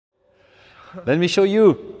Let me show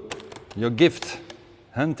you your gift,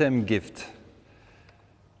 Anthem gift.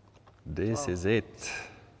 This is it.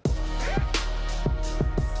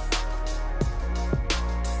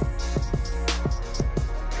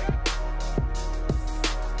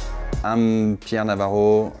 I'm Pierre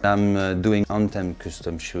Navarro. I'm doing Anthem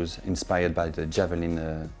custom shoes inspired by the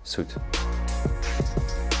Javelin suit.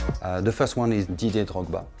 The first one is Didier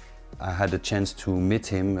Drogba. I had a chance to meet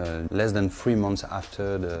him less than 3 months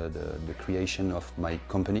after the creation of my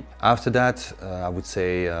company. After that, I would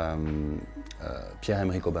say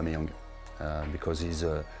Pierre-Emerick Aubameyang, because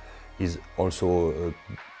he's also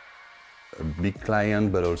a big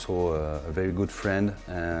client, but also a very good friend,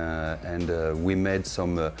 and we made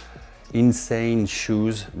some insane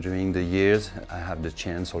shoes during the years. I have the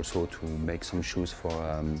chance also to make some shoes for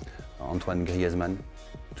Antoine Griezmann,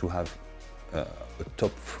 to have a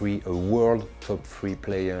world top 3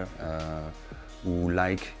 player who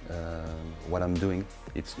like what I'm doing.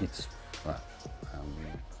 It's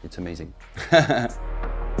amazing.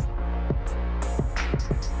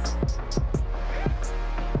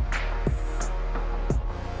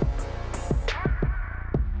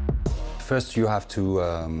 First, you have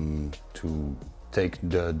to take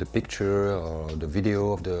the picture or the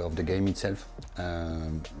video of the game itself.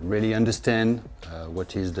 Really understand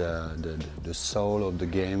what is the soul of the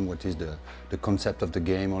game, what is the concept of the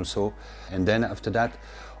game also. And then after that,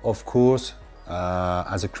 of course,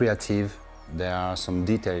 as a creative, there are some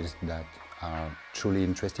details that are truly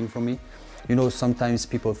interesting for me. You know, sometimes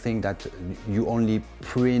people think that you only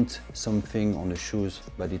print something on the shoes,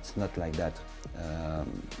 but it's not like that.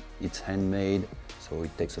 It's handmade, so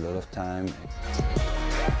it takes a lot of time.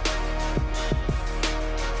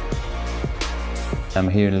 I'm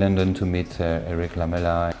here in London to meet Eric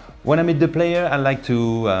Lamela. When I meet the player, I like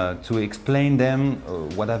to explain them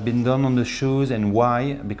what have been done on the shoes and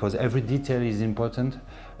why, because every detail is important.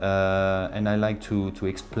 And I like to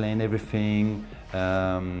explain everything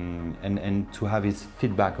and to have his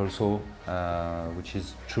feedback also, which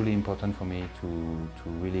is truly important for me to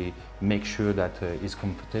really make sure that he's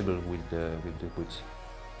comfortable with the goods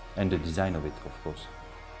and the design of it, of course.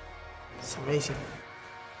 It's amazing.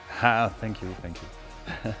 Thank you, thank you.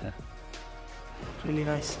 Really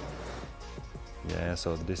nice. Yeah,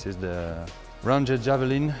 so this is the Ranger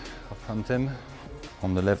Javelin of Anthem.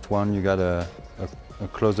 On the left one you got a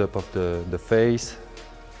close-up of the face,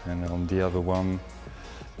 and on the other one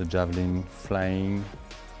the javelin flying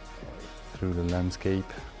through the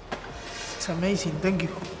landscape. It's amazing, thank you.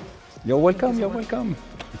 You're welcome, you're welcome.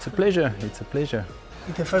 It's a pleasure, it's a pleasure.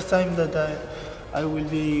 It's the first time that I will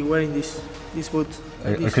be wearing this boot.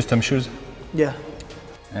 A custom shoes? Yeah.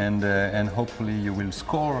 And hopefully you will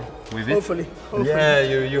score with it. Hopefully. Yeah,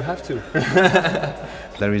 you have to.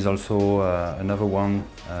 There is also another one.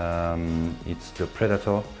 It's the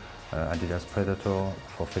Predator, Adidas Predator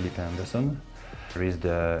for Felipe Anderson. There is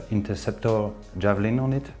the Interceptor Javelin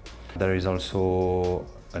on it. There is also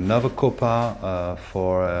another Copa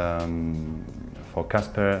for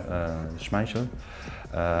Kasper Schmeichel,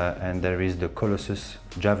 and there is the Colossus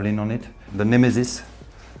Javelin on it. The Nemesis.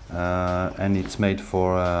 And it's made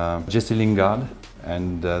for Jesse Lingard,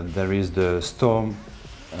 and there is the Storm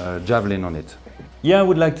Javelin on it. Yeah, I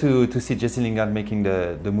would like to see Jesse Lingard making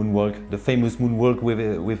the moonwalk, the famous moonwalk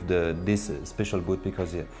with this special boot,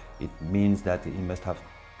 because it means that he must have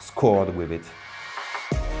scored with it.